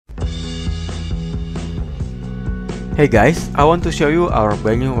Hey guys, I want to show you our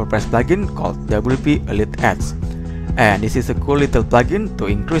brand new WordPress plugin called WP EliteAds. And this is a cool little plugin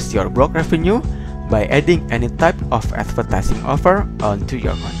to increase your blog revenue by adding any type of advertising offer onto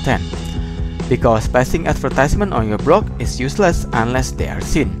your content. Because passing advertisement on your blog is useless unless they are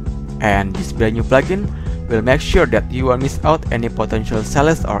seen. And this brand new plugin will make sure that you won't miss out any potential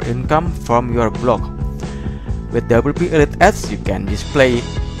sales or income from your blog. With WP EliteAds, you can display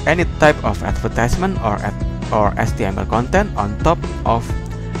any type of advertisement or HTML content on top of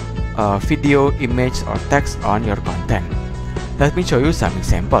video, image, or text on your content. Let me show you some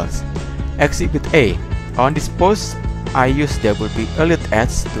examples. Exhibit A. On this post, I use WP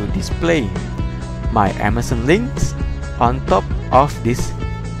EliteAds to display my Amazon links on top of this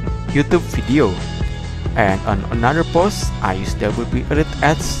YouTube video. And on another post, I use WP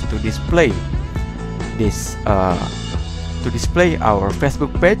EliteAds to display our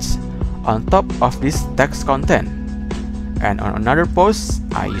Facebook page on top of this text content. And on another post,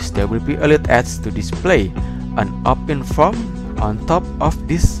 I use WP EliteAds to display an opt-in form on top of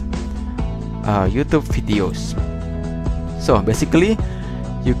this YouTube videos. So basically,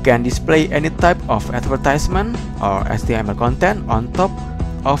 you can display any type of advertisement or HTML content on top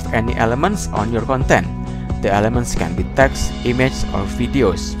of any elements on your content. The elements can be text, image, or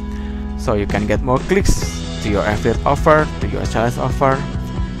videos. So you can get more clicks to your affiliate offer, to your sales offer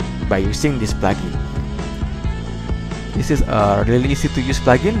by using this plugin. This is a really easy to use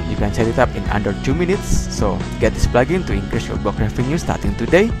plugin. You can set it up in under 2 minutes. So get this plugin to increase your blog revenue starting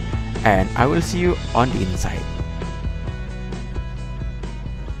today, and I will see you on the inside.